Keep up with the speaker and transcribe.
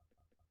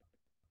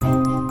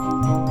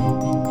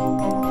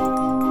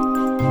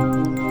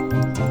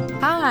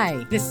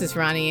Hi, this is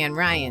Ronnie Ann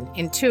Ryan,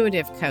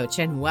 intuitive coach,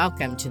 and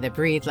welcome to the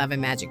Breathe Love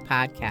and Magic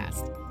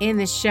podcast. In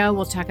this show,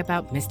 we'll talk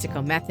about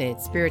mystical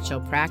methods, spiritual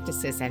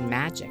practices, and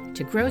magic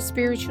to grow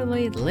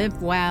spiritually,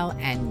 live well,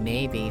 and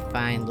maybe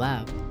find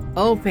love.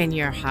 Open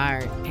your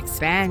heart,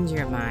 expand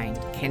your mind,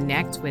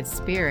 connect with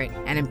spirit,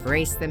 and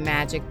embrace the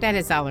magic that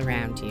is all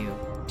around you.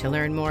 To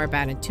learn more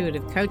about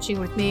intuitive coaching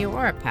with me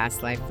or a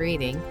past life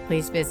reading,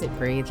 please visit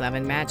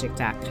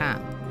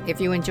breatheloveandmagic.com. If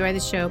you enjoy the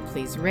show,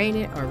 please rate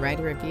it or write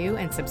a review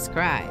and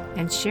subscribe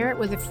and share it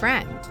with a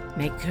friend.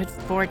 May good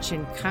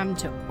fortune come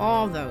to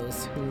all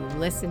those who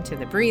listen to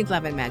the Breathe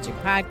Love and Magic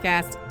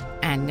podcast.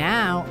 And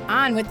now,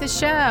 on with the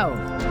show.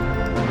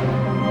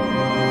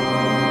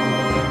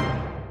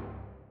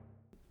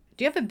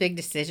 Do you have a big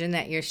decision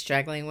that you're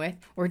struggling with?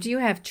 Or do you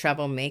have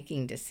trouble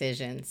making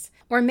decisions?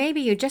 Or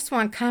maybe you just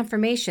want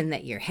confirmation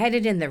that you're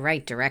headed in the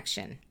right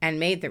direction and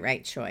made the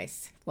right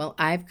choice. Well,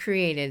 I've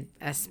created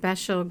a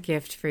special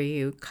gift for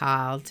you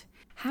called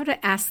How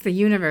to Ask the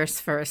Universe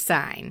for a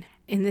Sign.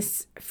 In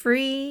this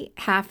free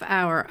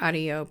half-hour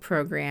audio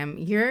program,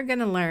 you're going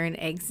to learn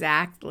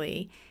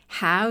exactly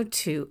how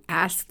to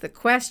ask the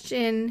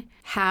question,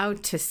 how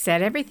to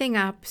set everything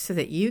up so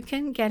that you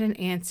can get an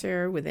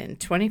answer within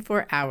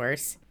 24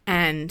 hours,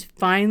 and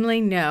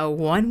finally know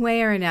one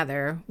way or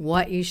another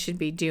what you should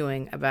be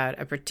doing about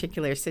a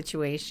particular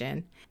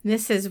situation.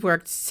 This has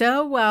worked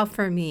so well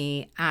for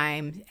me.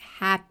 I'm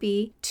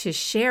happy to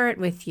share it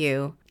with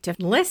you. To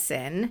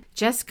listen,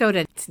 just go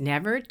to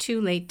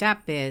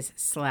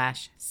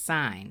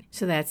nevertoolate.biz/sign.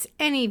 So that's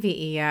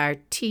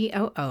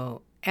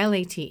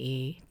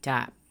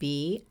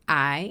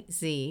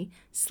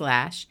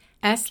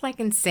nevertoolate.biz/S like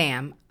in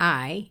Sam,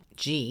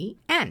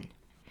 IGN.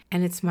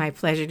 And it's my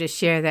pleasure to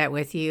share that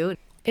with you.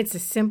 It's a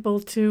simple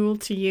tool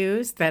to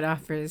use that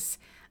offers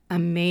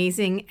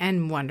amazing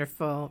and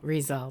wonderful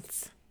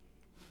results.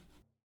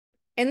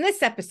 In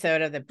this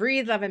episode of the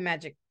Breathe Love and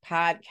Magic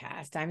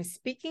podcast, I'm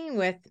speaking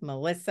with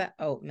Melissa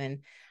Oatman,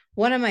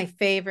 one of my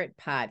favorite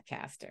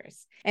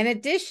podcasters. In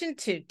addition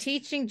to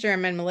teaching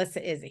German,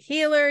 Melissa is a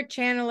healer,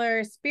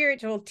 channeler,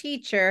 spiritual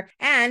teacher,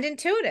 and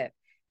intuitive.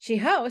 She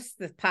hosts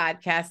the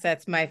podcast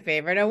that's my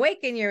favorite,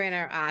 Awaken Your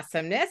Inner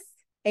Awesomeness,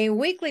 a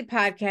weekly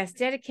podcast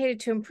dedicated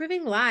to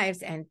improving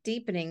lives and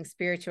deepening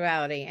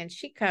spirituality, and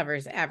she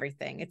covers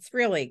everything. It's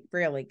really,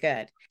 really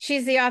good.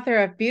 She's the author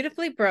of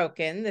Beautifully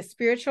Broken, The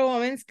Spiritual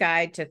Woman's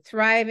Guide to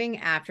Thriving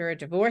After a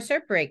Divorce or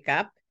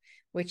Breakup,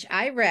 which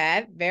I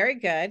read, very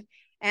good.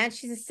 And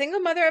she's a single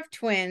mother of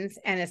twins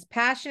and is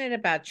passionate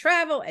about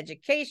travel,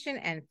 education,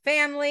 and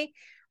family.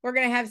 We're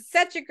going to have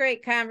such a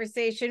great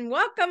conversation.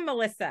 Welcome,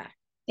 Melissa.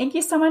 Thank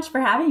you so much for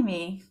having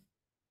me.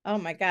 Oh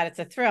my God, it's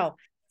a thrill.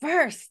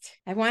 First,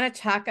 I want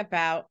to talk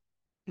about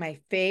my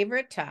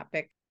favorite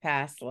topic,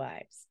 past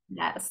lives.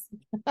 Yes.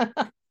 So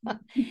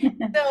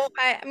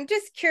I'm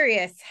just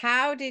curious,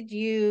 how did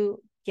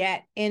you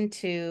get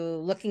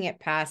into looking at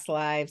past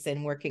lives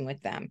and working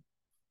with them?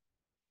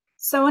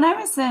 So when I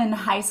was in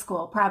high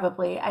school,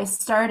 probably, I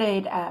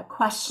started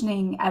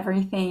questioning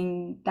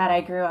everything that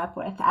I grew up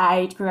with.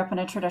 I grew up in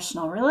a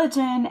traditional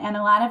religion, and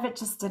a lot of it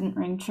just didn't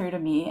ring true to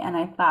me. And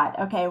I thought,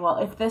 okay, well,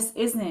 if this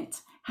isn't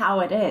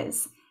how it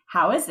is,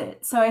 how is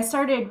it? So I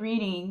started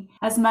reading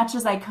as much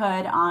as I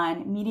could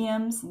on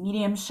mediums,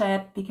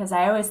 mediumship, because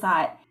I always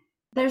thought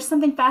there's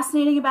something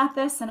fascinating about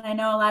this. And I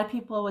know a lot of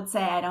people would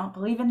say I don't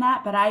believe in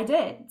that, but I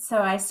did.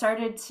 So I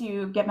started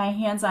to get my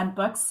hands on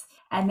books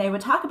and they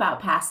would talk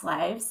about past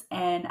lives.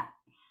 And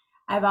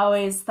I've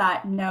always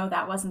thought, no,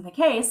 that wasn't the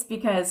case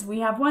because we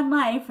have one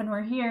life and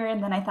we're here.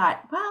 And then I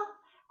thought, well,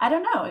 I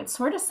don't know. It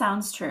sort of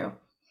sounds true.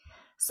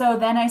 So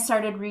then I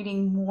started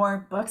reading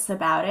more books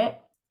about it.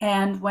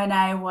 And when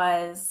I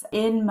was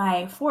in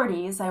my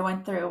 40s, I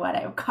went through what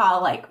I would call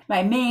like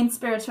my main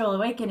spiritual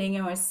awakening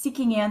and was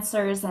seeking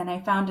answers. And I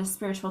found a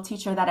spiritual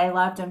teacher that I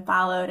loved and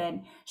followed,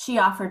 and she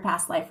offered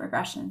past life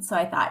regression. So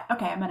I thought,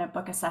 okay, I'm going to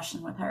book a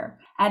session with her.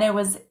 And it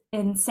was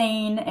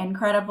insane,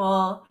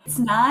 incredible. It's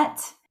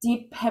not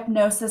deep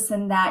hypnosis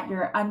in that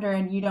you're under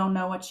and you don't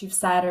know what you've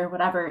said or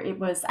whatever.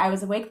 I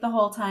was awake the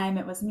whole time.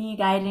 It was me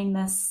guiding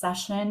this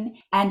session.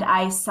 And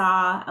I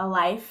saw a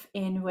life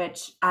in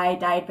which I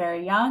died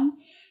very young.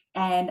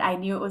 And I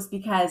knew it was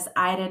because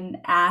I didn't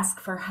ask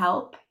for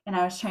help and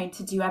I was trying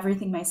to do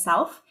everything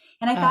myself.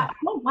 And I thought,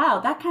 oh, wow,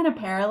 that kind of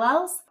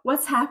parallels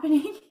what's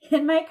happening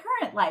in my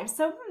current life.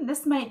 So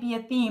this might be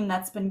a theme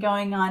that's been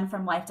going on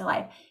from life to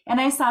life.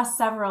 And I saw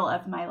several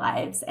of my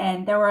lives,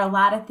 and there were a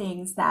lot of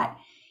things that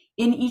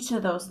in each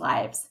of those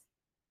lives,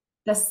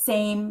 the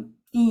same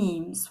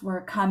themes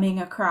were coming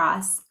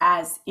across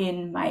as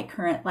in my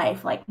current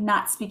life, like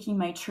not speaking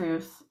my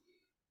truth,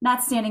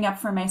 not standing up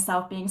for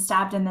myself, being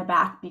stabbed in the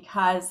back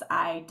because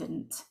I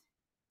didn't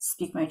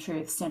speak my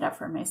truth, stand up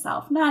for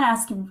myself, not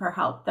asking for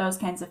help, those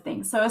kinds of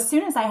things. So as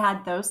soon as I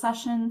had those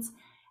sessions,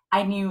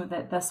 I knew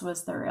that this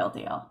was the real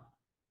deal.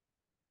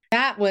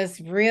 That was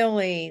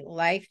really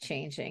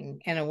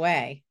life-changing in a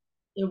way.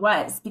 It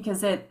was,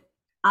 because it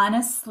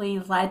honestly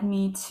led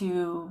me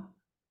to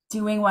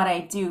doing what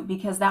I do,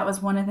 because that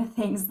was one of the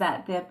things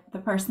that the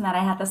person that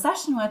I had the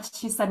session with,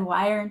 she said,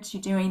 why aren't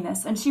you doing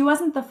this? And she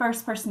wasn't the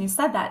first person who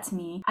said that to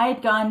me. I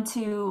had gone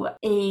to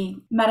a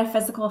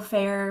metaphysical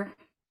fair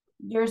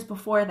years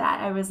before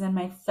that. I was in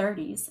my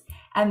 30s.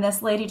 And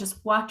this lady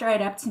just walked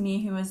right up to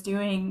me who was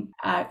doing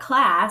a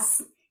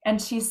class,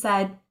 and she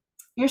said,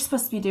 you're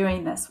supposed to be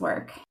doing this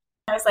work.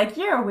 I was like,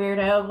 you're a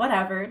weirdo,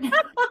 whatever.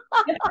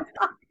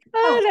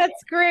 Oh,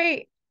 that's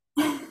great.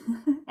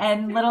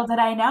 And little did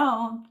I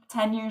know,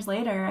 10 years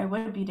later, I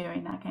would be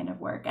doing that kind of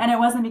work. And it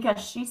wasn't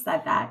because she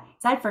said that,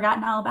 because I'd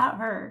forgotten all about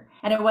her.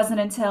 And it wasn't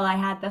until I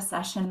had this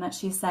session that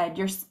she said,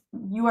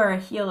 you are a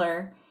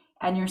healer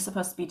and you're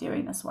supposed to be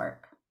doing this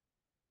work.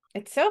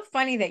 It's so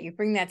funny that you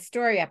bring that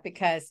story up,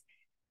 because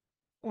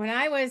when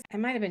I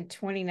might have been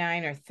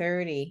 29 or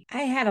 30,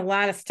 I had a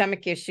lot of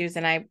stomach issues,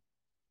 and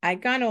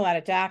I'd gone to a lot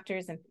of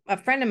doctors, and a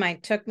friend of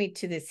mine took me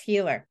to this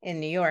healer in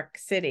New York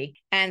City.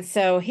 And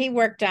so he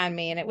worked on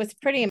me, and it was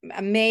a pretty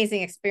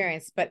amazing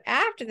experience. But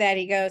after that,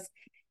 he goes,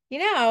 you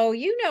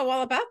know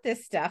all about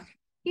this stuff.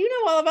 You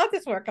know all about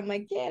this work. I'm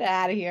like, get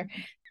out of here.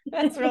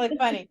 That's really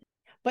funny.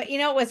 But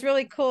it was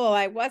really cool.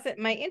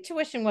 My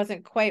intuition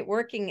wasn't quite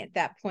working at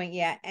that point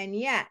yet. And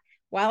yet,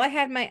 while I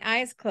had my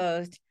eyes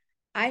closed,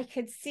 I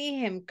could see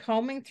him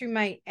combing through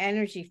my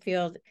energy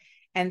field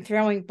and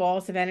throwing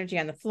balls of energy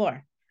on the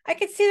floor. I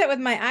could see that with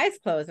my eyes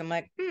closed. I'm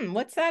like,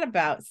 what's that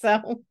about?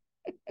 So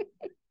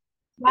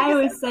I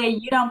always say,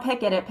 you don't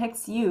pick it, it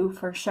picks you,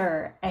 for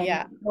sure. And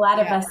yeah, a lot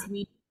of us,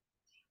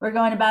 we're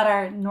going about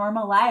our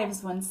normal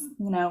lives once,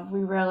 we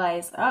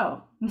realize,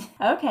 oh,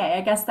 okay,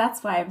 I guess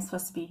that's why I'm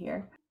supposed to be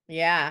here.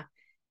 Yeah.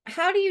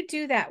 How do you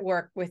do that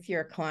work with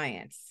your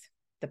clients,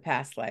 the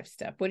past life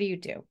stuff? What do you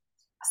do?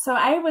 So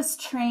I was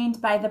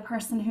trained by the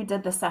person who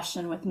did the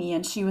session with me,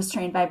 and she was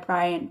trained by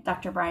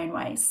Dr. Brian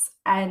Weiss.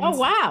 And Oh,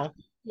 wow.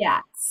 yeah,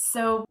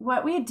 so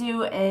what we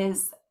do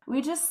is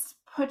we just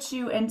put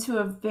you into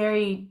a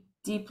very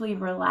deeply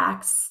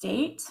relaxed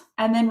state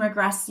and then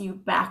regress you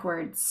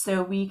backwards.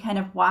 So we kind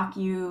of walk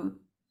you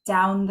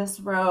down this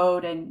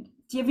road and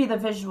give you the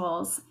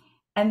visuals,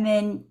 and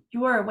then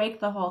you're awake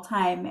the whole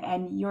time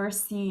and you're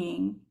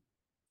seeing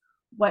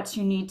what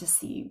you need to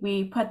see.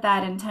 We put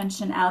that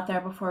intention out there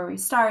before we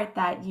start,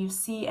 that you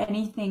see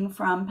anything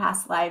from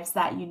past lives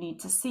that you need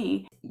to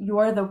see.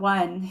 You're the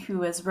one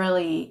who is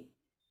really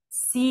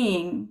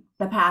seeing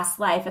the past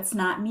life. It's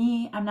not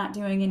me. I'm not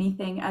doing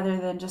anything other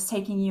than just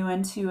taking you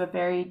into a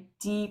very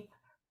deep,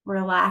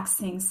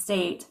 relaxing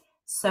state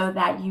so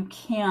that you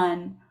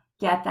can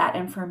get that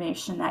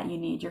information that you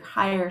need. Your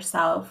higher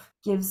self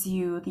gives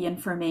you the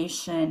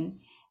information.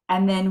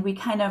 And then we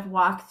kind of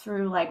walk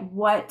through, like,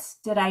 what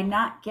did I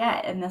not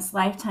get in this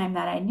lifetime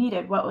that I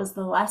needed? What was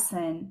the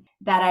lesson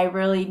that I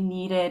really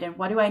needed? And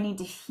what do I need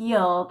to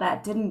heal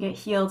that didn't get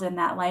healed in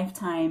that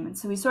lifetime? And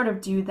so we sort of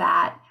do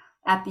that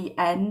at the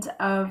end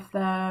of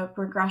the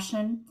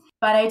regression.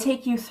 But I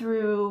take you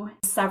through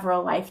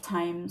several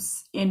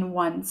lifetimes in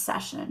one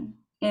session.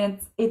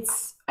 And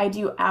I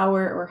do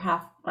hour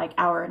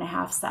and a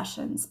half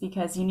sessions,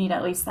 because you need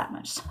at least that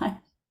much time.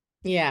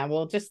 Yeah,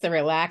 well, just the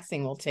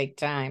relaxing will take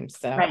time.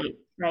 So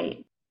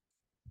Right.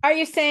 Are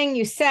you saying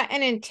you set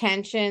an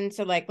intention?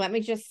 So like, let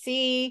me just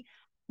see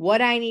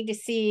what I need to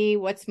see,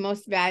 what's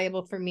most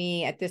valuable for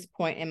me at this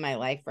point in my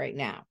life right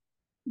now.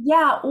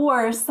 Yeah,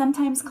 or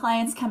sometimes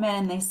clients come in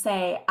and they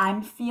say,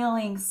 I'm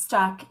feeling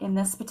stuck in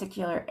this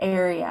particular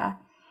area.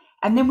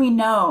 And then we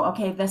know,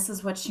 okay, this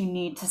is what you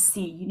need to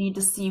see. You need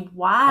to see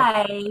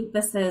why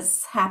this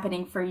is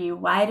happening for you.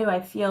 Why do I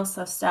feel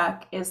so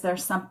stuck? Is there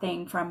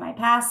something from my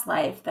past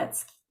life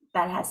that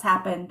has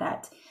happened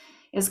that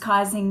is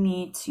causing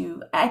me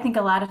to, I think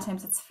a lot of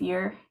times it's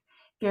fear.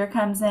 Fear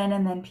comes in,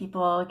 and then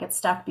people get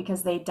stuck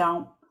because they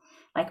don't,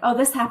 like, oh,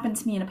 this happened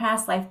to me in a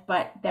past life,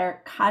 but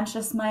their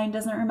conscious mind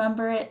doesn't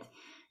remember it.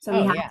 So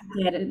we have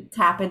to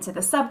tap into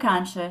the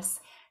subconscious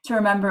to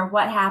remember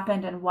what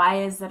happened and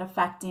why is it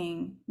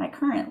affecting my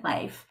current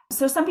life.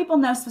 So some people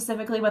know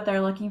specifically what they're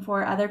looking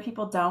for, other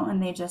people don't,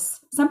 and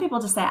some people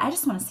just say, I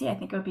just want to see, I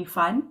think it would be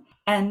fun.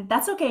 And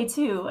that's okay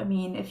too. I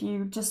mean, if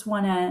you just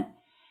want to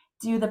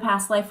do the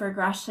past life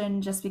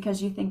regression just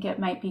because you think it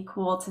might be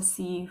cool to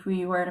see who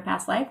you were in a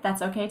past life,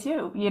 that's okay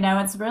too.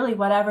 It's really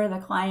whatever the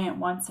client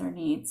wants or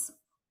needs.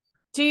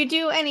 Do you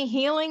do any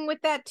healing with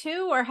that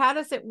too? Or how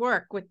does it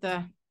work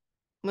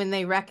when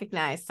they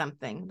recognize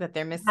something that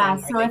they're missing? Yeah,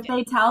 so if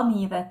they tell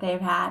me that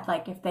they've had,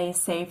 like, if they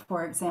say,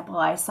 for example,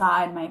 I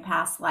saw in my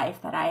past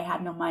life that I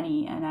had no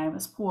money and I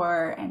was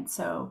poor, and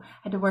so I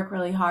had to work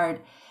really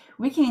hard,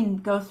 we can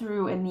go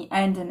through in the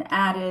end and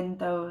add in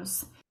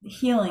those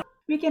healing.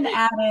 We can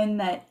add in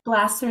that,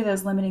 blast through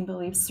those limiting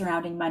beliefs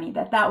surrounding money,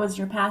 that was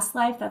your past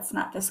life, that's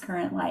not this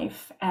current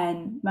life,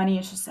 and money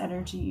is just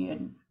energy,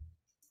 and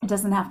it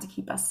doesn't have to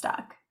keep us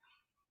stuck.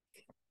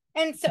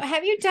 And so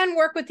have you done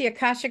work with the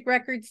Akashic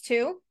Records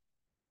too?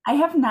 I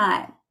have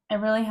not. I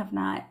really have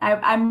not.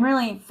 I'm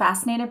really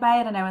fascinated by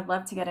it, and I would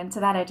love to get into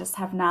that. I just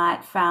have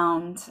not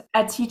found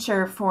a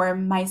teacher for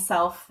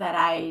myself that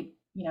I,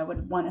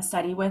 would want to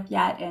study with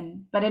yet.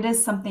 But it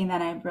is something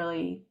that I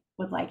really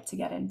would like to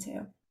get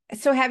into.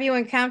 So have you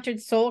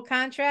encountered soul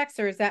contracts,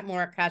 or is that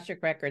more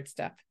Akashic record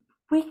stuff?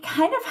 We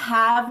kind of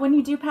have when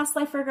you do past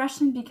life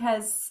regression,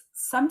 because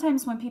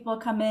sometimes when people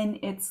come in,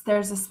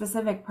 there's a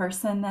specific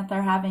person that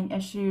they're having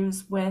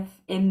issues with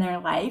in their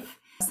life.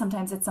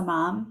 Sometimes it's a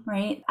mom,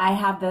 right? I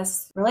have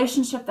this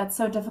relationship that's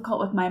so difficult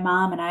with my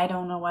mom and I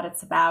don't know what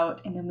it's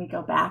about. And then we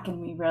go back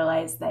and we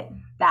realize that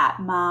that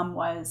mom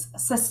was a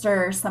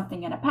sister or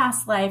something in a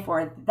past life,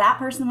 or that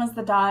person was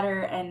the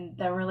daughter, and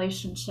the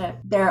relationship,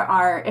 there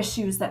are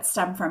issues that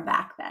stem from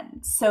back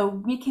then. So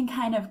we can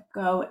kind of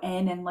go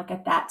in and look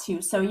at that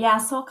too. So yeah,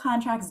 soul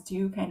contracts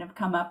do kind of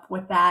come up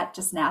with that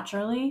just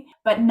naturally,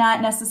 but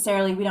not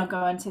necessarily, we don't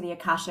go into the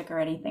Akashic or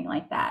anything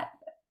like that.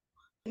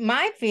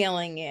 My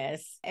feeling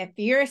is if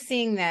you're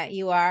seeing that,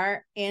 you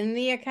are in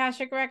the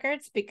Akashic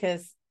records,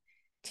 because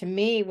to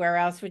me, where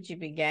else would you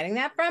be getting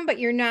that from? But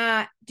you're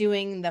not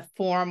doing the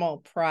formal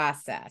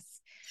process.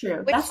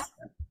 True.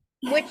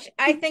 Which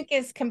I think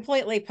is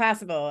completely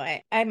possible.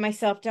 I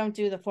myself don't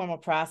do the formal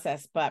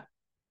process, but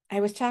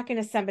I was talking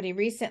to somebody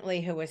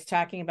recently who was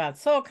talking about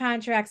soul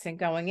contracts and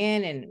going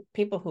in and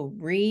people who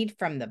read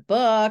from the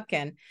book.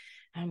 And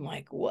I'm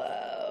like,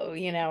 whoa,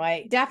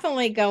 I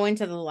definitely go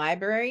into the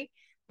library,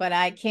 but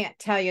I can't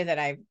tell you that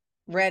I've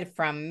read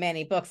from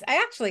many books.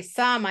 I actually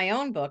saw my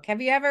own book.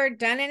 Have you ever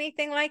done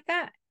anything like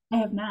that? I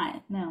have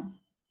not, no.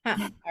 Huh.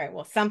 All right.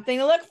 Well, something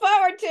to look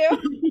forward to.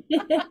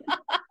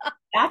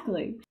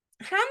 Exactly.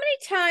 How many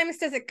times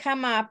does it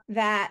come up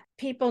that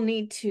people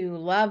need to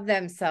love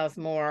themselves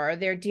more, or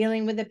they're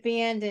dealing with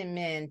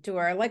abandonment,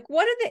 or like,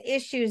 what are the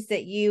issues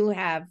that you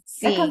have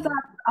seen? It comes up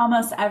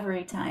almost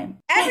every time.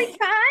 Every time?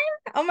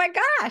 Oh my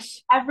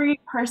gosh. Every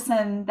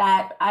person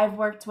that I've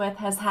worked with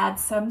has had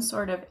some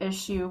sort of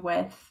issue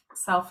with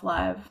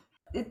self-love.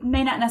 It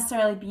may not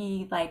necessarily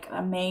be like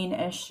a main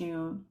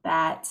issue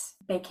that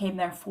they came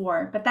there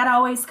for, but that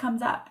always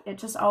comes up. It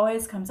just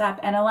always comes up.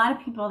 And a lot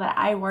of people that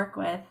I work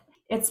with,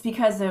 it's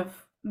because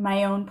of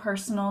my own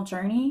personal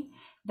journey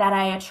that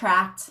I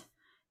attract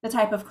the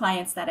type of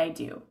clients that I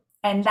do.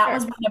 And that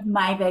was one of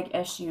my big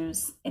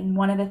issues. And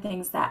one of the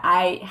things that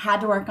I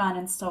had to work on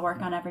and still work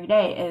on every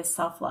day is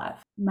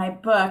self-love. My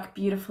book,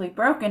 Beautifully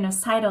Broken, is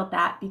titled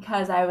that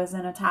because I was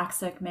in a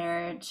toxic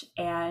marriage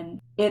and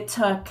it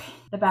took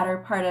the better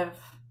part of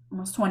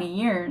almost 20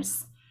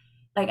 years.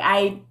 Like,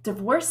 I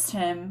divorced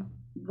him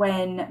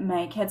when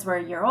my kids were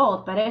a year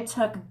old, but it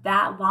took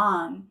that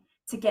long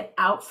to get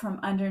out from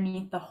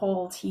underneath the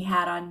hold he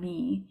had on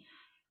me,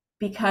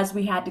 because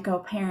we had to go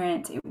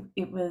parent.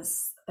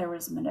 There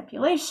was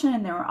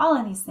manipulation, there were all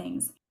of these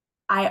things.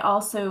 I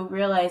also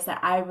realized that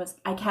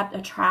I kept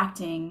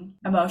attracting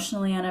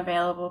emotionally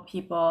unavailable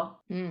people,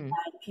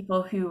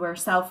 people who were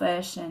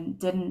selfish and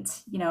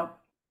didn't,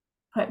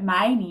 put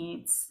my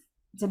needs,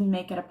 didn't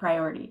make it a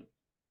priority.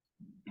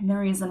 And the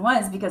reason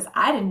was because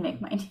I didn't make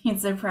my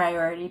needs a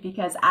priority,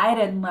 because I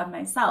didn't love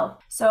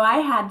myself. So I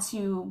had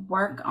to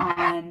work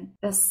on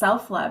the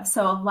self-love.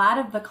 So a lot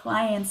of the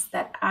clients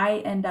that I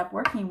end up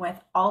working with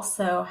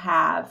also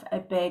have a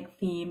big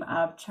theme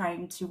of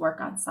trying to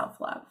work on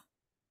self-love.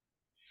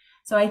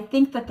 So I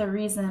think that the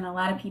reason a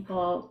lot of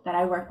people that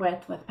I work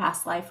with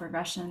past life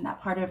regression,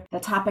 that part of the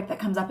topic that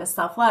comes up is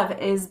self-love,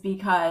 is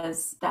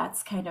because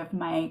that's kind of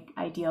my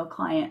ideal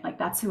client. Like,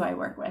 that's who I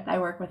work with. I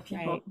work with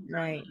people who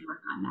really work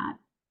on that.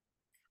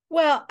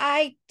 Well,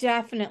 I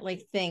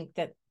definitely think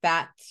that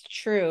that's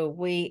true.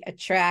 We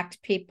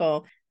attract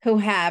people who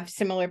have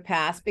similar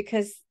paths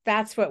because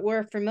that's what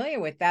we're familiar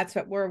with. That's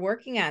what we're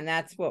working on.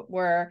 That's what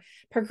we're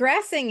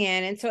progressing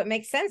in. And so it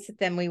makes sense that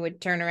then we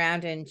would turn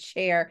around and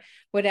share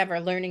whatever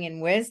learning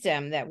and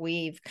wisdom that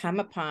we've come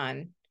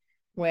upon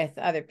with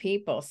other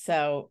people.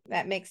 So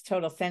that makes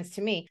total sense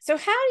to me. So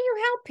how do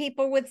you help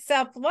people with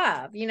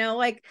self-love?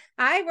 Like,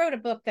 I wrote a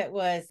book that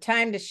was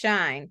Time to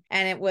Shine,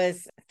 and it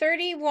was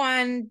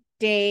 31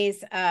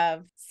 days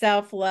of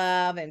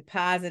self-love and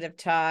positive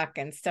talk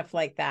and stuff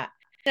like that.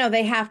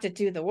 They have to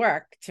do the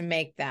work to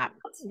make that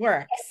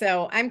work.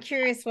 So I'm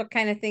curious what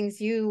kind of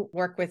things you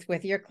work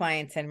with your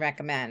clients and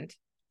recommend.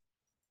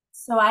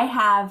 So I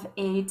have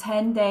a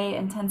 10-day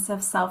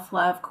intensive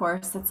self-love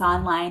course that's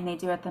online. They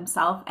do it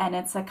themselves, and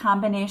it's a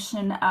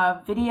combination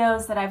of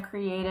videos that I've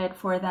created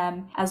for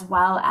them as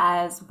well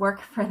as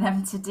work for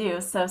them to do.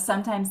 So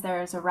sometimes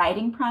there's a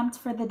writing prompt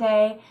for the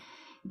day.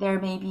 There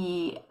may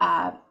be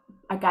a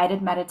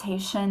guided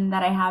meditation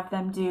that I have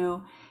them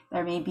do.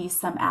 There may be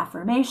some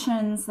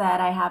affirmations that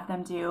I have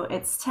them do.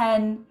 It's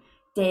 10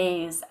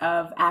 days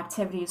of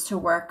activities to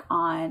work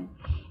on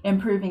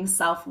improving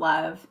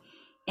self-love.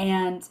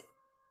 And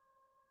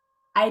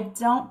I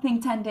don't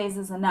think 10 days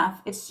is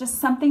enough. It's just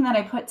something that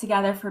I put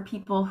together for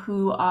people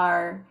who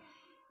are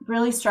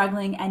really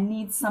struggling and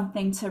need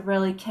something to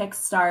really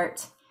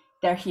kickstart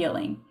their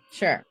healing.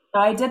 Sure. So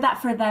I did that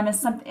for them.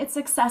 It's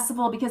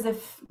accessible, because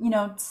if,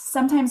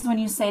 sometimes when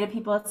you say to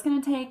people, it's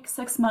going to take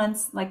 6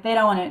 months, like, they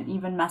don't want to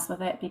even mess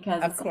with it,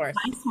 because of course,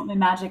 I just want my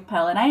magic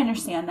pill. And I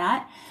understand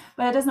that,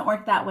 but it doesn't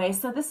work that way.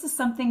 So this is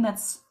something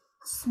that's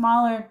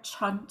smaller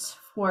chunked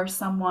for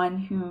someone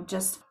who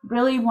just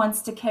really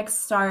wants to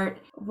kickstart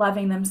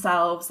loving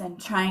themselves and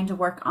trying to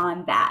work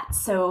on that.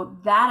 So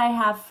that I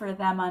have for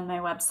them on my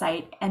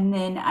website. And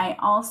then I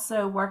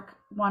also work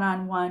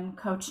one-on-one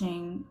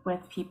coaching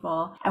with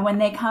people. And when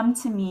they come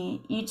to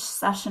me, each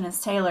session is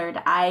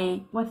tailored.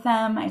 I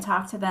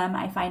talk to them,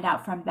 I find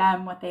out from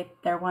them what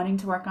they're wanting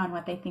to work on,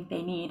 what they think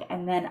they need.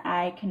 And then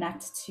I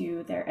connect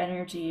to their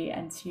energy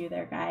and to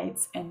their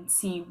guides and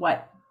see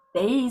what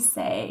they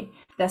say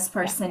this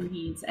person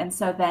needs. And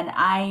so then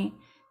I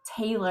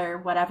tailor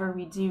whatever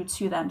we do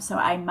to them. So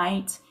I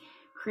might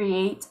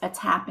create a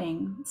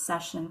tapping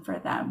session for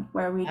them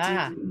where we do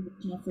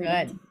emotional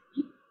freedom.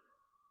 Good.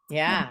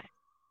 Yeah. And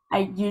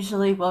I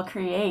usually will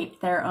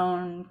create their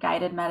own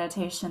guided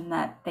meditation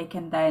that they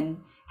can then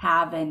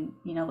have and,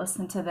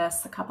 listen to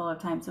this a couple of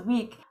times a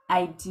week.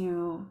 I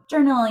do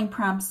journaling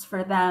prompts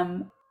for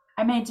them.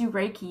 I may do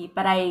Reiki,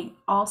 but I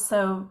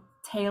also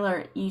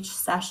tailor each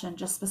session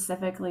just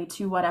specifically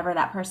to whatever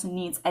that person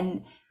needs.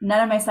 And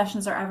none of my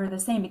sessions are ever the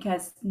same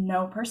because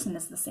no person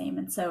is the same.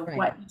 And so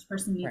what each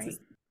person needs is.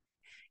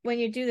 When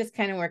you do this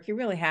kind of work, you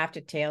really have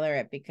to tailor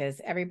it because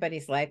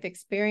everybody's life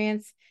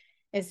experience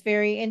is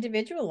very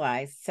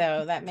individualized.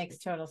 So that makes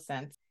total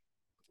sense.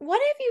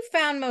 What have you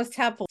found most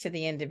helpful to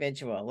the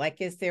individual?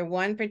 Like, is there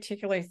one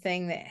particular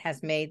thing that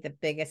has made the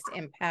biggest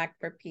impact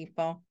for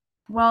people?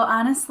 Well,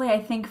 honestly, I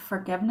think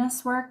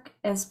forgiveness work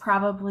is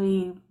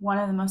probably one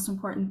of the most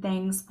important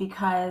things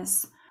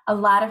because a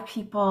lot of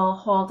people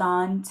hold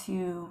on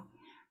to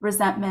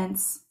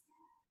resentments,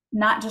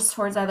 not just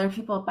towards other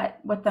people, but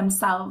with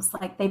themselves.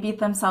 Like they beat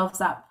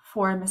themselves up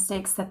for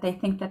mistakes that they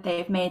think that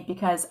they've made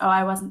because, oh,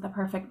 I wasn't the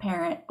perfect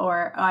parent,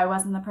 or oh, I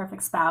wasn't the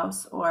perfect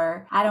spouse,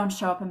 or I don't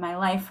show up in my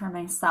life for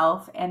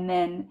myself. And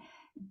then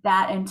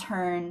that in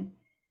turn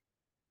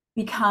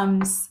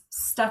becomes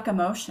stuck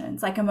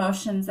emotions, like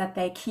emotions that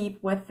they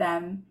keep with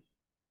them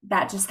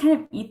that just kind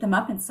of eat them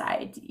up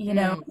inside,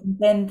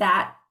 then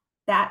that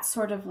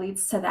sort of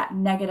leads to that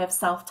negative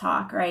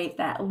self-talk, right?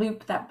 That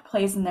loop that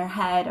plays in their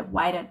head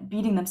of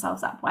beating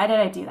themselves up. Why did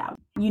I do that?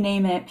 You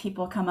name it,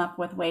 people come up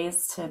with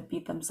ways to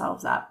beat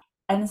themselves up.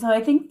 And so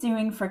I think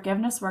doing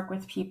forgiveness work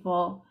with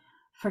people,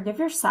 forgive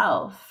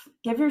yourself,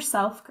 give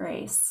yourself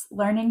grace,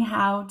 learning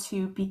how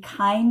to be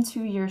kind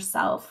to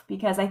yourself,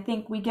 because I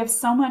think we give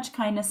so much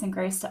kindness and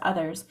grace to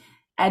others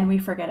and we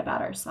forget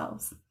about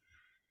ourselves.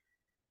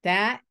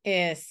 That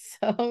is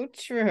so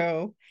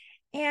true.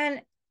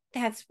 And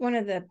that's one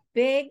of the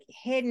big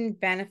hidden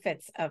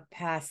benefits of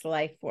past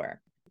life work.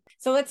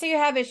 So let's say you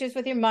have issues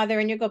with your mother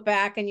and you go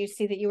back and you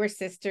see that you were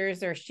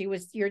sisters or she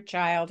was your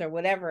child or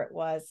whatever it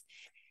was.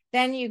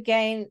 Then you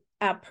gain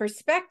a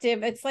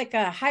perspective. It's like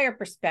a higher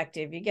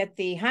perspective. You get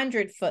the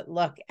 100-foot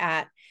look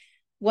at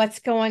what's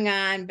going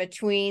on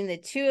between the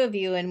two of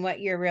you and what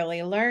you're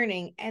really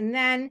learning. And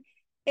then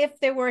if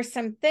there were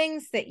some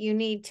things that you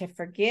need to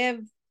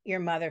forgive your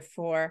mother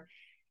for,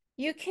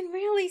 you can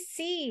really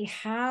see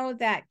how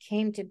that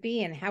came to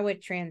be and how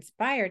it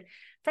transpired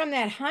from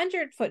that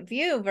 100-foot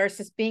view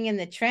versus being in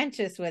the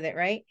trenches with it,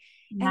 right?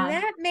 Yeah. And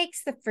that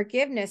makes the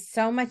forgiveness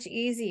so much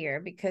easier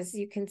because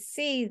you can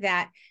see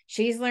that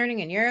she's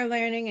learning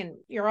and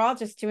you're all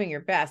just doing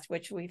your best,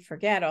 which we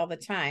forget all the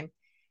time.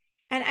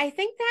 And I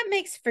think that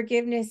makes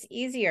forgiveness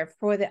easier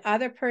for the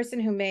other person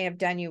who may have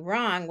done you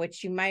wrong,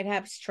 which you might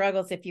have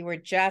struggles if you were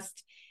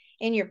just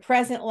in your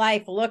present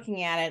life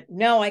looking at it.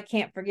 No, I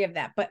can't forgive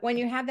that. But when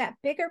you have that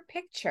bigger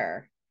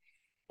picture,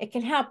 it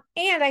can help.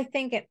 And I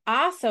think it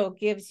also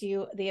gives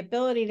you the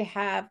ability to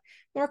have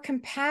more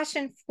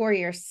compassion for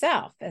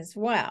yourself as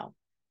well.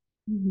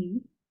 Mm-hmm.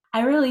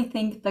 I really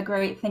think the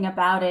great thing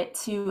about it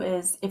too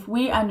is if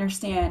we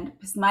understand,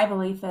 because my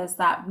belief is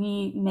that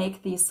we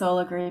make these soul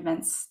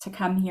agreements to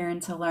come here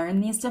and to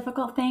learn these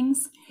difficult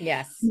things.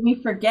 Yes. We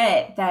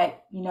forget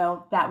that,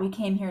 that we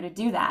came here to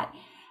do that.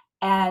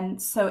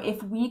 And so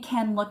if we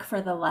can look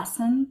for the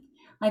lesson,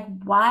 like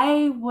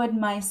why would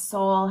my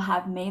soul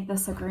have made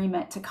this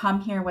agreement to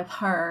come here with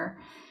her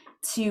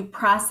to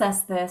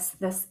process this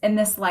in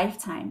this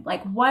lifetime?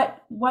 Like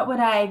what would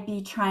I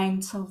be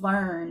trying to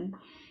learn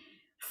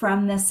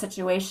from this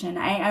situation?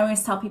 I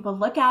always tell people,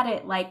 look at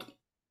it like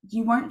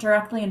you weren't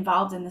directly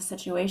involved in the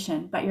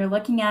situation, but you're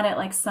looking at it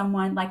like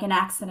someone, like an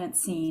accident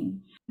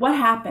scene. What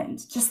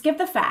happened? Just give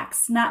the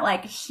facts, not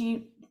like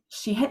she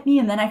hit me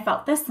and then I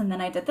felt this and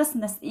then I did this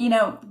and this.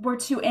 We're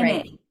too in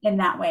it in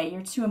that way.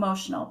 You're too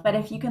emotional. But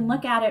if you can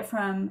look at it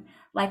from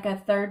like a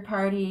third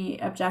party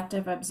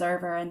objective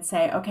observer and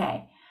say,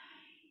 okay,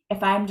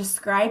 if I'm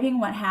describing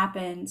what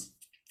happened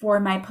for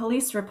my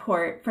police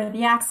report, for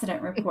the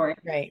accident report,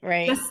 right.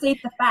 Just state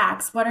the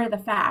facts. What are the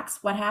facts?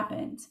 What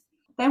happened?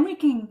 Then we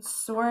can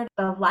sort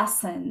the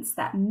lessons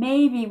that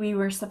maybe we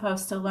were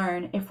supposed to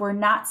learn if we're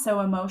not so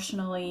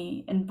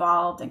emotionally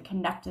involved and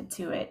connected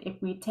to it.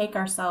 If we take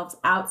ourselves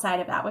outside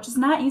of that, which is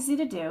not easy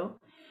to do,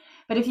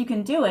 but if you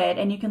can do it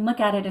and you can look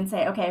at it and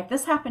say, okay, if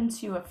this happened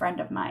to a friend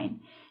of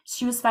mine,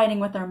 she was fighting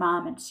with her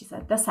mom and she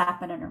said this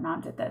happened and her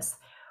mom did this.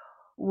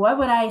 What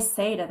would I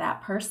say to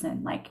that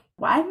person? Like,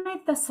 why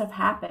might this have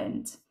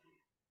happened?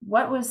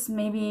 what was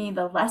maybe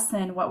the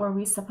lesson? What were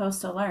we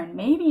supposed to learn?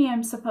 Maybe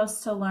I'm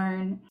supposed to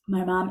learn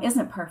my mom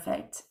isn't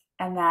perfect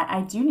and that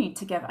I do need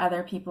to give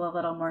other people a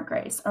little more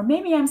grace. Or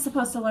maybe I'm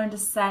supposed to learn to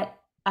set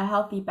a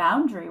healthy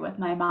boundary with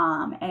my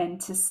mom and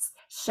to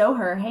show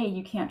her, hey,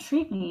 you can't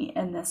treat me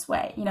in this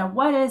way.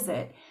 What is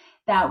it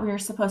that we're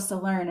supposed to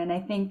learn? And I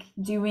think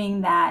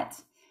doing that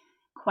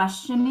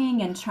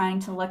questioning and trying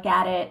to look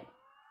at it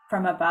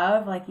from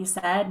above, like you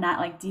said, not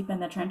like deep in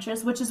the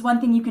trenches, which is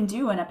one thing you can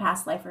do in a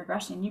past life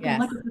regression. You can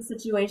Yes. look at the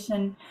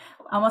situation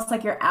almost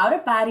like you're out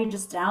of body,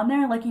 just down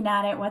there looking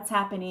at it, what's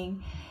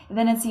happening. And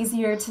then it's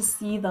easier to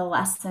see the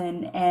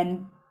lesson.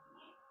 And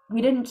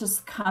we didn't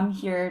just come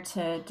here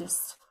to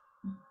just,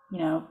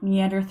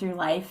 meander through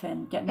life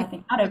and get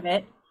nothing out of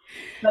it.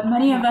 But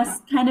many of us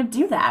kind of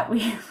do that.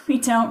 We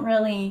don't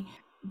really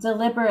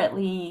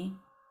deliberately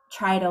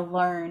try to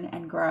learn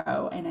and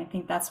grow. And I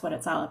think that's what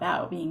it's all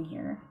about, being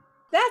here.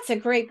 That's a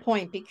great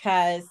point,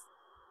 because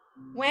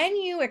when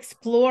you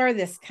explore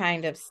this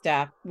kind of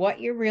stuff, what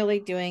you're really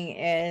doing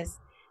is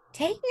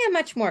taking a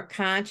much more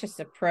conscious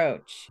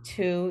approach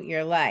to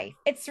your life.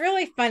 It's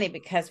really funny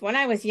because when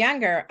I was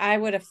younger, I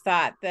would have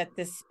thought that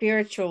the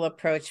spiritual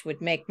approach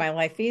would make my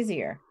life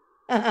easier.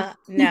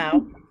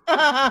 No.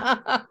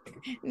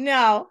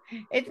 No,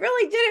 it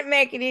really didn't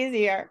make it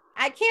easier.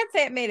 I can't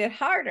say it made it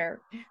harder,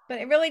 but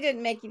it really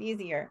didn't make it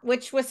easier,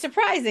 which was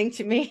surprising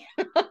to me.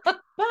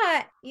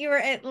 But you're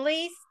at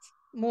least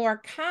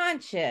more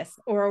conscious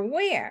or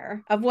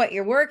aware of what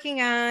you're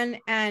working on.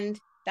 And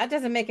that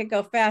doesn't make it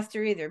go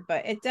faster either,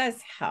 but it does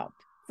help.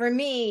 For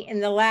me,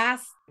 in the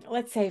last,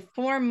 let's say,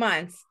 4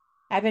 months,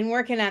 I've been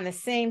working on the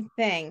same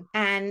thing.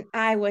 And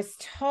I was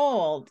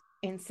told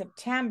in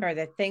September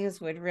that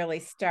things would really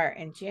start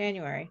in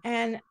January.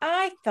 And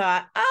I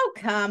thought, oh,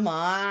 come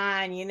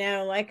on,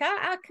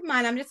 oh, come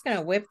on, I'm just going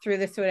to whip through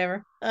this,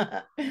 whatever.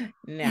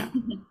 No.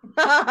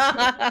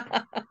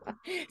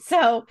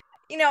 So,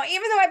 even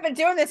though I've been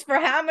doing this for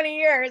how many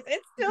years,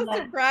 it still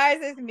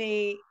surprises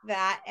me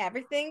that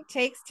everything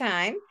takes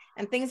time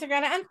and things are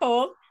going to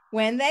unfold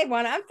when they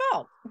want to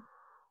unfold.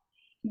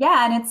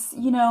 Yeah. And it's,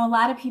 a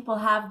lot of people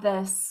have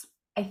this,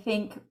 I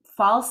think,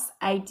 false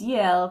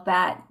idea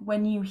that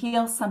when you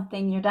heal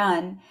something, you're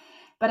done.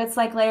 But it's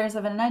like layers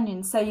of an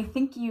onion. So you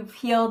think you've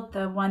healed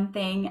the one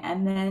thing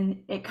and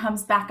then it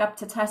comes back up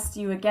to test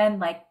you again,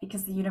 like,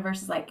 because the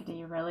universe is like, do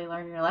you really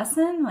learn your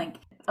lesson? Like,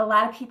 a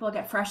lot of people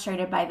get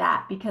frustrated by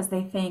that because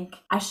they think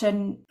I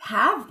shouldn't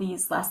have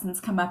these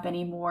lessons come up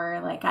anymore.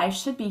 Like, I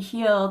should be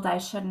healed. I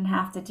shouldn't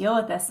have to deal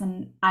with this.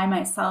 And I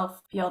myself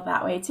feel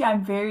that way too.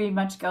 I'm very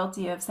much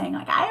guilty of saying,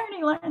 like, I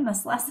already learned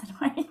this lesson.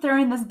 Why are you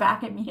throwing this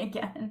back at me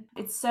again?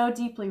 It's so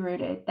deeply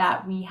rooted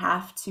that we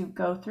have to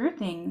go through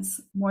things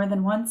more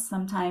than once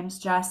sometimes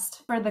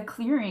just for the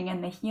clearing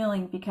and the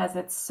healing, because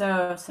it's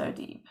so, so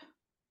deep.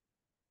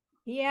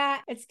 Yeah,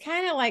 it's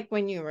kind of like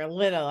when you were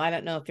little. I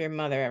don't know if your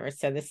mother ever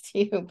said this to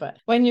you, but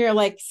when you're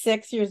like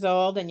 6 years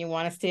old and you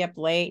want to stay up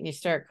late and you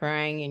start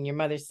crying, and your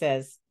mother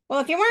says,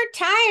 well, if you weren't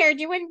tired,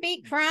 you wouldn't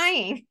be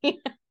crying. And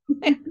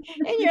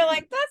you're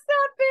like, that's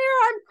not fair.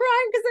 I'm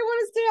crying because I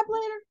want to stay up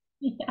later.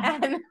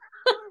 Yeah.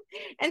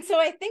 And so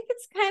I think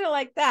it's kind of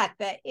like that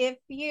if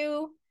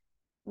you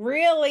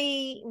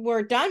really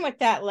were done with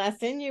that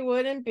lesson, you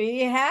wouldn't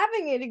be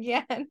having it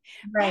again.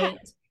 Right.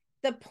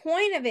 But the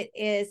point of it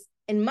is,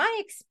 in my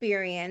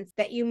experience,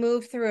 that you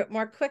move through it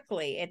more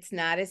quickly. It's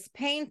not as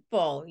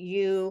painful.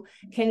 You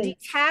can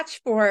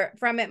detach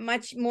from it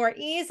much more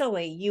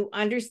easily. You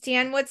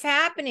understand what's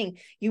happening.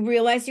 You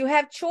realize you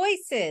have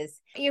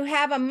choices. You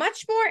have a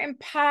much more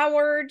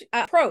empowered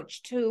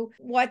approach to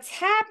what's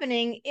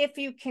happening if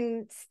you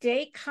can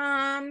stay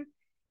calm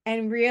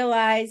and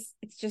realize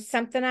it's just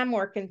something I'm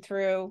working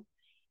through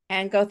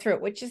and go through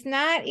it, which is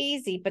not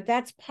easy, but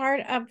that's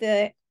part of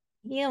the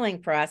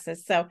healing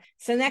process. So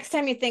next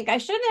time you think I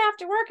shouldn't have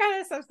to work on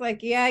this, I was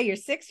like, yeah, you're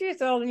 6 years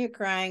old and you're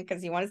crying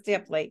because you want to stay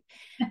up late.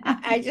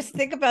 I just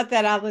think about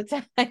that all the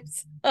time.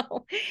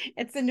 So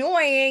it's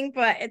annoying,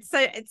 but it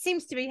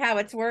seems to be how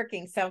it's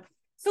working. So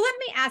let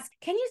me ask,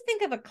 can you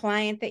think of a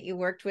client that you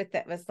worked with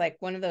that was like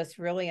one of those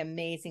really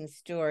amazing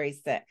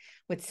stories that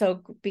would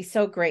be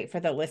so great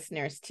for the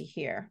listeners to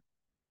hear?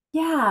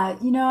 Yeah,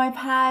 I've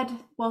had,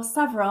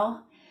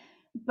 several.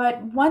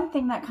 But one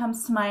thing that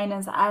comes to mind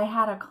is I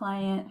had a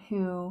client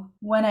who,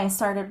 when I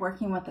started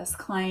working with this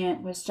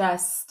client, was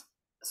just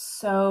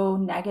so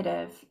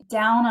negative,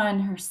 down on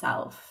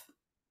herself,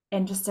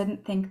 and just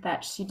didn't think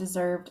that she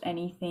deserved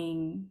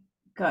anything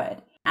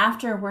good.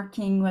 After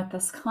working with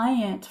this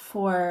client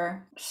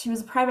she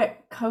was a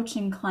private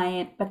coaching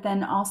client, but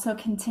then also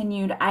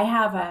continued. I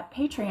have a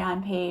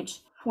Patreon page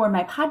for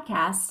my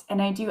podcast,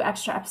 and I do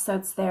extra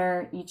episodes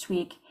there each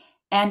week.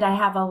 And I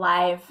have a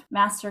live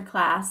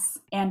masterclass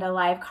and a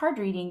live card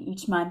reading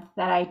each month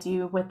that I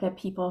do with the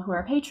people who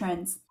are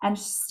patrons. And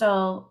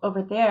still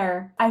over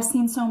there, I've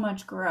seen so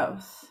much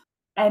growth.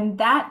 And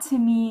that, to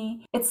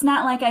me, it's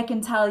not like I can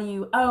tell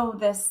you, oh,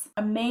 this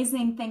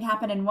amazing thing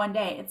happened in one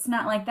day. It's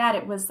not like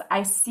that.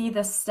 I see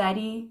the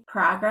steady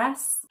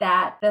progress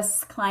that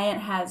this client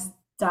has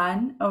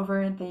done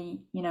over the,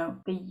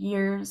 the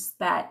years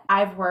that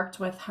I've worked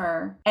with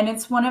her. And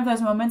it's one of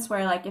those moments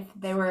where, like, if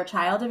they were a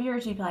child of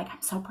yours, you'd be like,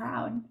 I'm so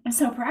proud. I'm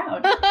so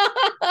proud.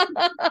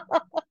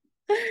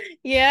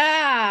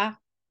 Yeah.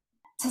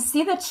 To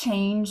see the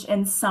change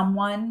in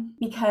someone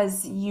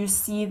because you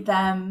see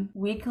them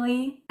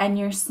weekly and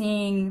you're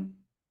seeing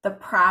the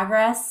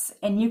progress,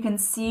 and you can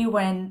see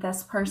when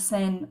this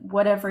person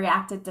would have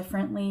reacted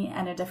differently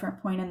at a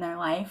different point in their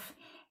life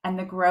and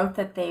the growth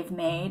that they've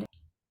made,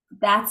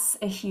 that's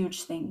a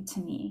huge thing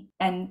to me.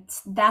 And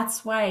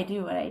that's why I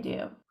do what I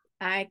do.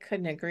 I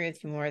couldn't agree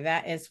with you more.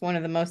 That is one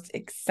of the most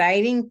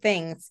exciting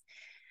things,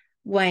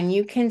 when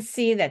you can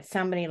see that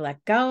somebody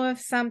let go of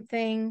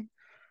something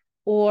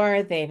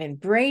or they've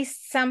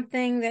embraced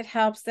something that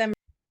helps them.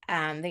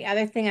 The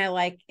other thing I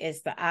like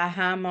is the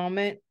aha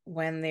moment,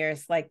 when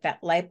there's like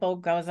that light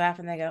bulb goes off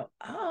and they go,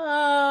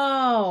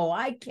 oh,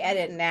 I get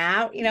it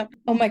now.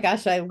 Oh my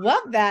gosh, I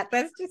love that.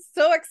 That's just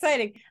so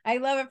exciting. I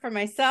love it for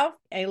myself.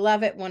 I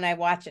love it when I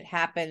watch it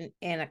happen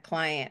in a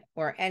client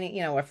or any,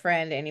 a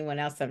friend, anyone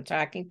else I'm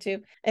talking to.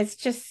 It's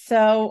just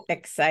so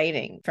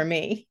exciting for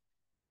me.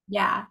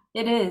 Yeah,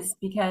 it is,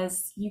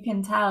 because you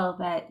can tell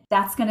that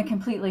that's going to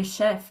completely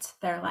shift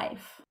their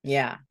life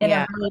Yeah. in a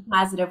Yeah. really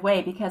positive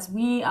way, because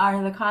we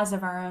are the cause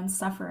of our own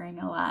suffering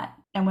a lot.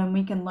 And when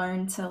we can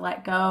learn to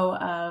let go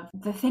of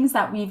the things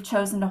that we've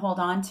chosen to hold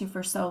on to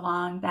for so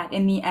long that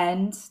in the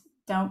end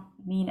don't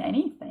mean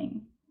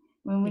anything,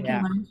 when we can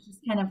Yeah. learn to just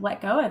kind of let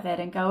go of it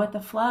and go with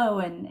the flow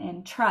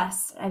and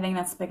trust. I think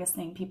that's the biggest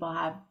thing people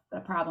have a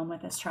problem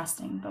with, is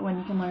trusting. But when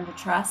you can learn to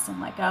trust and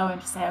let go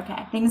and just say,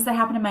 okay, things that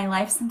happen in my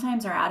life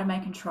sometimes are out of my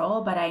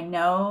control, but I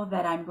know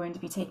that I'm going to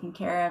be taken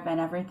care of and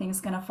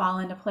everything's going to fall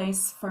into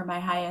place for my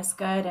highest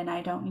good. And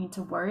I don't need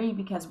to worry,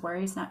 because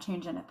worry's not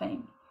changing a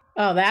thing.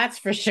 Oh, that's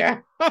for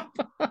sure.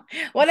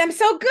 Well, I'm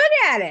so good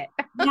at it.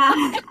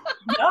 Yeah,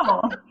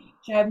 no,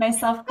 drive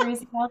myself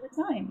crazy all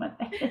the time with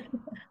it.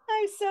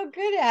 I'm so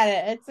good at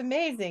it. It's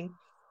amazing.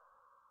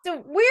 So,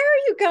 where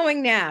are you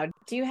going now?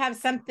 Do you have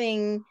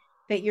something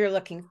that you're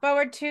looking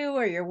forward to,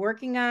 or you're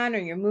working on, or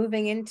you're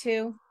moving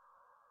into?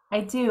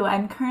 I do.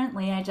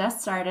 I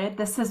just started.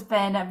 This has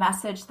been a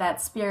message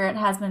that Spirit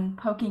has been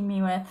poking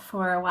me with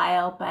for a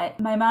while, but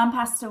my mom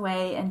passed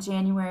away in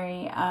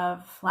January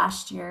of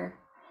last year.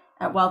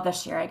 Well,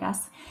 this year, I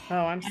guess. Oh,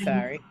 I'm And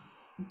sorry.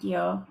 thank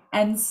you.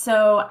 And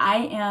so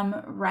I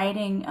am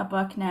writing a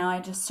book now. I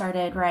just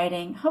started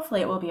writing.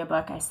 Hopefully, it will be a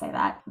book. I say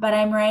that. But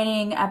I'm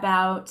writing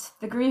about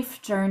the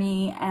grief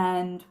journey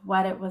and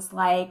what it was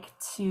like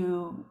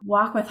to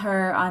walk with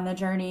her on the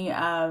journey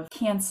of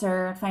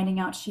cancer, finding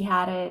out she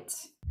had it,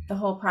 the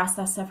whole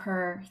process of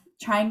her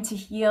trying to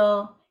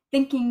heal,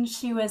 thinking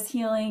she was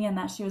healing and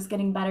that she was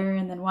getting better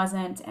and then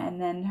wasn't,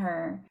 and then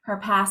her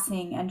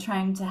passing, and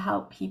trying to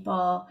help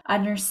people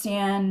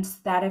understand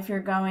that if you're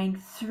going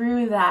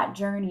through that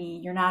journey,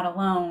 you're not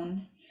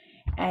alone,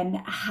 and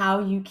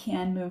how you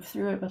can move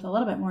through it with a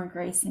little bit more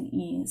grace and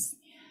ease.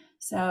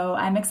 So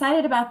I'm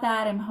excited about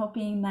that. I'm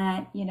hoping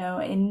that,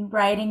 in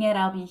writing it,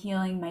 I'll be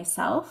healing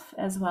myself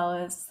as well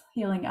as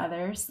healing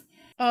others.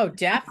 Oh,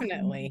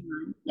 definitely.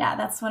 Yeah,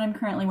 that's what I'm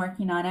currently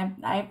working on.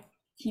 I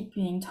keep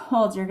being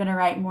told you're going to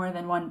write more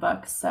than one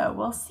book, so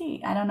we'll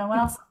see. I don't know what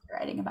else I'm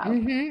writing about.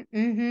 Mm-hmm.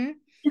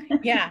 Mm-hmm.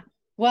 Yeah.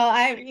 Well,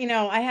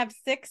 I have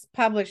 6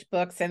 published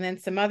books, and then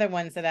some other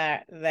ones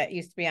that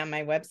used to be on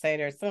my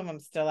website, or some of them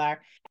still are.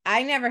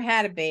 I never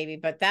had a baby,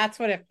 but that's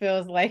what it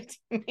feels like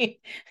to me.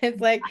 It's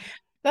like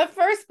the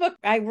first book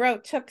I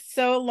wrote took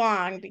so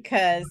long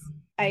because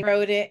I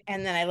wrote it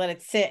and then I let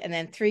it sit. And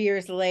then 3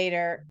 years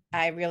later,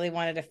 I really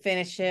wanted to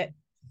finish it.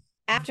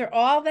 After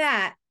all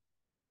that,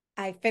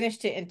 I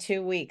finished it in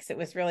 2 weeks. It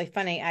was really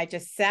funny. I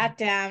just sat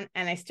down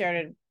and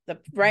the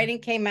writing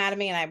came out of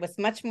me, and I was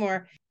much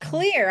more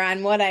clear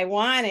on what I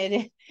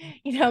wanted.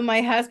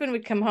 My husband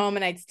would come home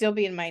and I'd still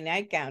be in my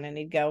nightgown, and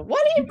he'd go,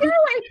 "What are you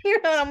doing?"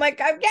 And I'm like,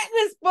 "I'm getting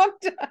this book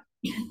done."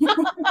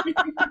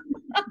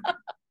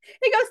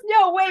 He goes,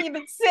 "No way, you've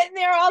been sitting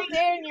there all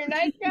day in your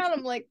nightgown."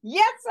 I'm like,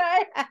 "Yes,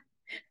 I have."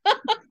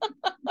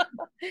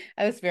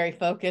 I was very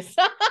focused.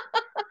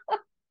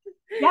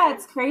 Yeah,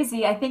 it's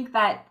crazy. I think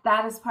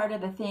that is part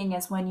of the thing,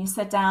 is when you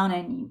sit down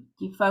and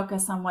you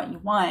focus on what you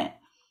want.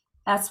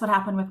 That's what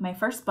happened with my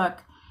first book.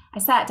 I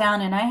sat down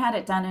and I had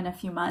it done in a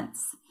few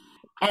months.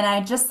 And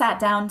I just sat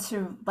down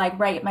to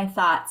write my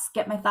thoughts,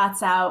 get my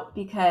thoughts out,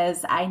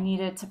 because I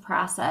needed to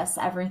process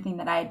everything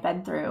that I had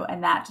been through.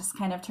 And that just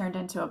kind of turned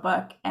into a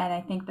book. And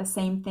I think the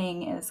same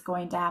thing is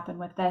going to happen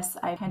with this.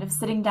 I kind of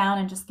sitting down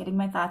and just getting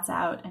my thoughts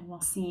out, and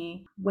we'll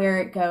see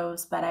where it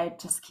goes. But I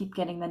just keep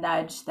getting the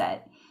nudge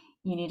that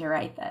you need to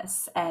write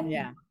this. And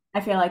Yeah.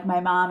 I feel like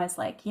my mom is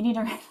like, you need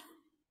to write,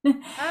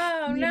 you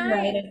Oh, need to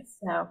write nice. it.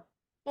 So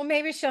Well,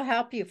 maybe she'll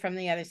help you from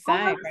the other I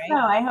side, hope so.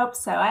 right? I hope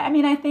so. I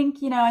mean, I think,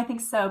 I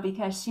think so,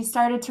 because she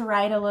started to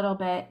write a little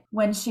bit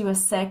when she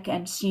was sick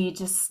and she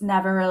just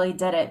never really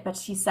did it. But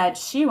she said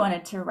she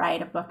wanted to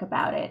write a book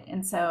about it.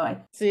 And so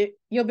So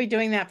you'll be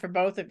doing that for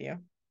both of you.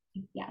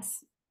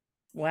 yes.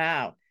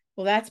 Wow.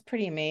 Well, that's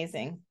pretty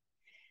amazing.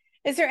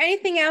 Is there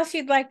anything else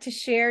you'd like to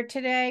share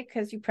today?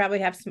 Because you probably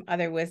have some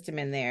other wisdom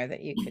in there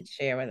that you could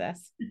share with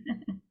us.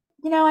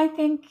 I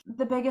think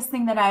the biggest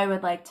thing that I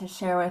would like to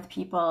share with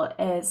people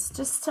is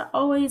just to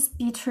always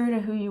be true to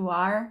who you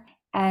are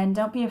and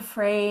don't be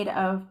afraid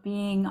of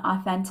being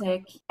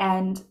authentic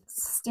and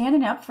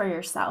standing up for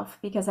yourself,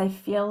 because I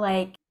feel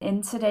like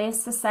in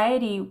today's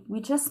society,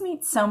 we just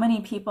meet so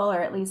many people,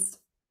 or at least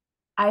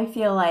I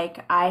feel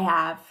like I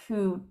have,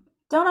 who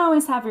don't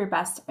always have your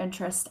best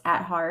interest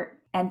at heart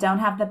and don't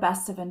have the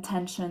best of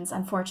intentions,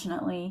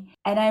 unfortunately.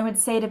 And I would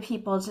say to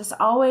people, just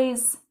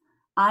always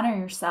honor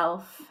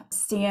yourself,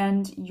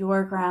 stand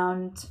your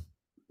ground,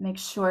 make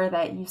sure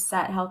that you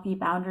set healthy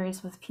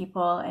boundaries with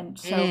people and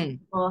show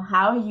people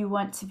how you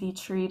want to be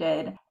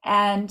treated,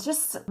 and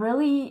just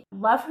really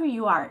love who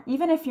you are.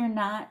 Even if you're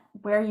not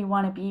where you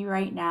want to be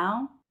right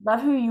now,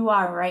 love who you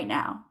are right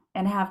now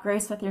and have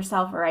grace with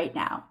yourself right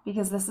now,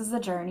 because this is a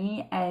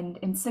journey, and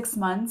in 6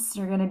 months,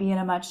 you're going to be in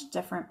a much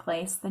different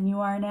place than you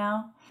are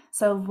now.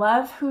 So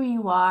love who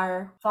you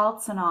are,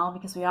 faults and all,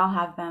 because we all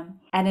have them.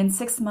 And in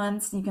 6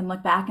 months, you can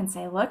look back and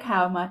say, look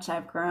how much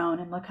I've grown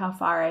and look how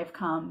far I've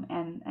come,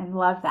 and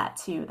love that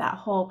too, that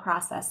whole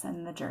process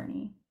and the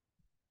journey.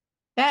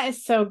 That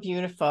is so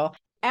beautiful.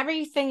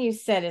 Everything you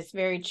said is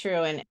very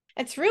true. And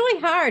it's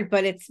really hard,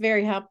 but it's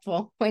very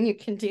helpful when you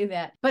can do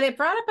that. But it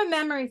brought up a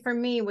memory for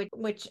me,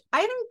 which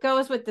I think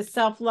goes with the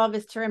self-love,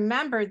 is to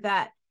remember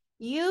that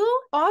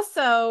you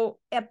also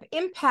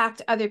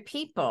impact other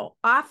people,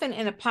 often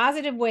in a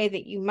positive way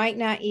that you might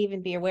not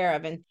even be aware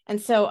of.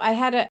 And so I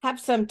had to have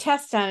some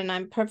tests done, and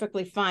I'm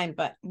perfectly fine.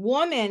 But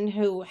woman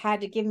who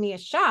had to give me a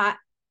shot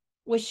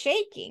was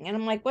shaking. And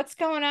I'm like, what's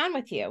going on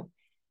with you?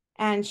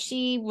 And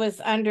she was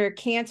under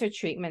cancer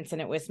treatments,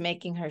 and it was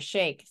making her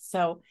shake.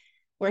 So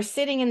we're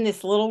sitting in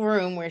this little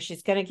room where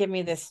she's going to give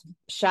me this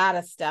shot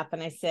of stuff.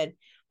 And I said,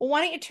 well,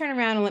 why don't you turn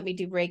around and let me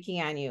do Reiki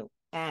on you?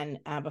 And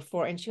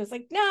she was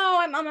like, no,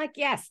 I'm like,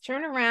 yes,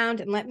 turn around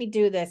and let me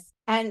do this.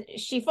 And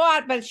she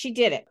fought, but she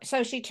did it.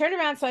 So she turned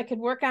around so I could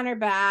work on her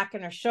back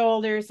and her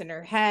shoulders and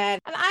her head.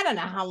 And I don't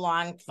know how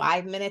long,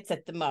 5 minutes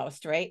at the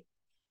most, right?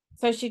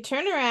 So she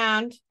turned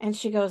around and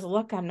she goes,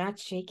 look, I'm not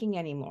shaking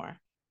anymore.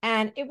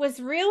 And it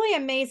was really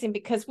amazing,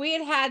 because we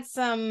had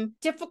some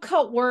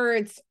difficult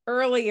words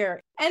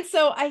earlier. And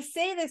so I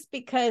say this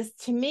because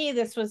to me,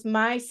 this was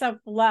my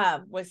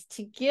self-love, was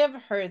to give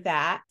her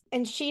that.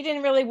 And she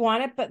didn't really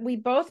want it, but we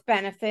both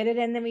benefited.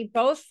 And then we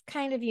both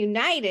kind of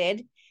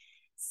united.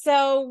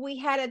 So we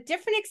had a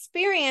different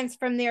experience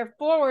from there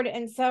forward.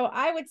 And so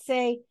I would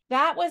say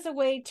that was a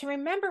way to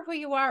remember who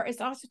you are,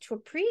 is also to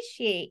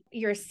appreciate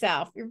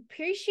yourself,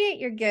 appreciate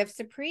your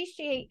gifts,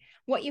 appreciate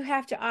what you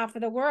have to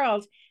offer the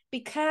world,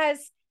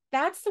 because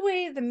that's the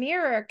way the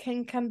mirror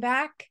can come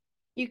back.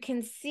 You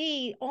can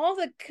see all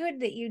the good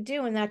that you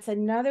do. And that's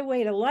another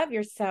way to love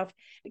yourself,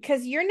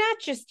 because you're not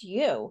just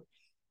you.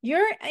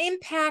 You're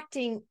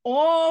impacting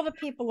all the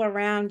people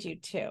around you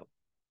too.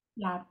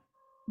 Yeah,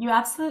 you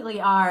absolutely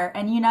are.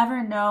 And you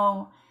never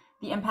know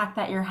the impact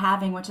that you're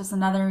having, which is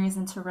another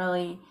reason to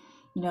really,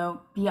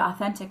 be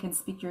authentic and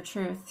speak your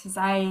truth. Because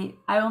I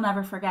will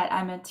never forget,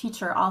 I'm a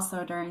teacher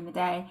also during the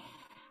day.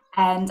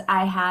 And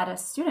I had a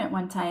student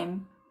one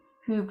time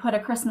who put a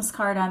Christmas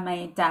card on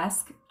my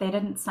desk. They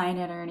didn't sign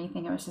it or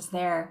anything. It was just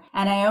there.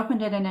 And I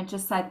opened it and it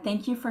just said,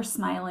 thank you for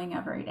smiling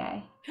every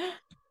day.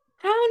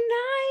 How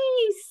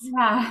nice.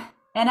 Yeah.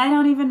 And I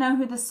don't even know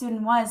who the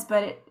student was,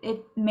 but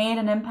it made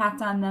an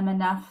impact on them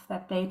enough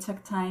that they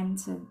took time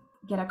to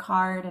get a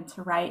card and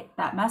to write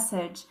that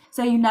message.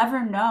 So you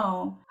never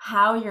know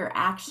how your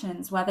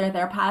actions, whether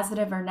they're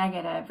positive or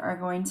negative, are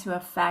going to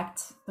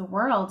affect the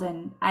world.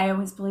 And I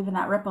always believe in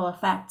that ripple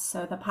effect.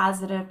 So the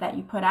positive that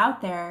you put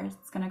out there,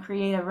 it's going to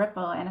create a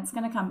ripple and it's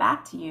going to come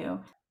back to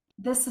you.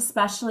 This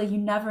especially, you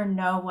never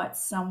know what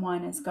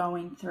someone is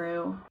going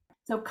through.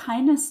 So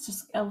kindness,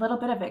 just a little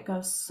bit of it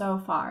goes so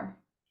far.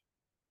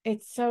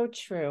 It's so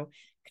true.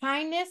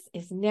 Kindness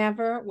is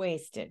never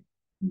wasted.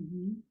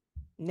 Mm-hmm.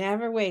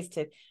 Never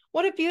wasted.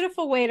 What a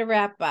beautiful way to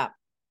wrap up.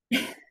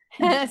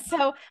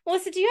 So,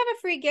 Melissa, do you have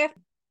a free gift?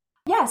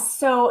 Yes.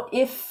 So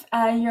if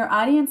your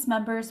audience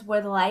members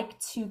would like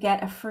to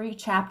get a free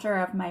chapter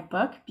of my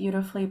book,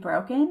 Beautifully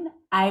Broken,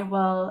 I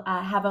will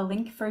have a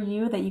link for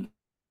you that you can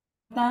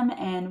them,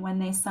 and when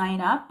they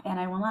sign up, and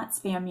I will not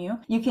spam you,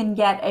 you can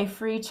get a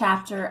free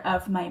chapter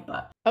of my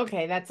book.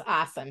 Okay, that's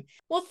awesome.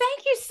 Well,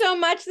 thank you so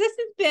much. This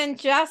has been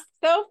just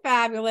so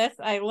fabulous.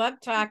 I love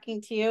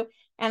talking to you,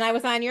 and I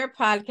was on your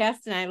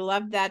podcast, and I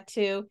loved that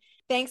too.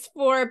 Thanks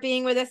for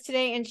being with us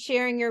today and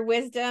sharing your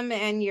wisdom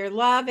and your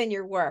love and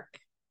your work.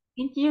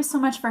 Thank you so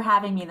much for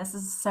having me. This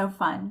is so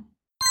fun.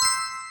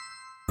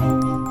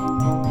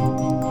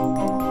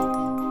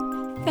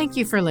 Thank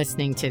you for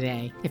listening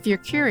today. If you're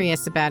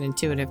curious about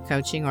intuitive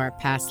coaching or a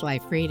past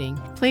life reading,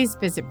 please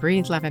visit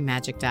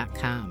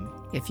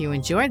breatheloveandmagic.com. If you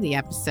enjoyed the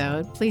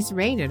episode, please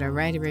rate it or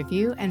write a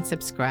review and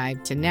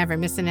subscribe to never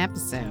miss an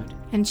episode.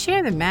 And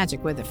share the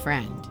magic with a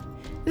friend.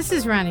 This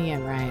is Ronnie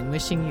Ann Ryan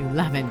wishing you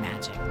love and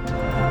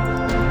magic.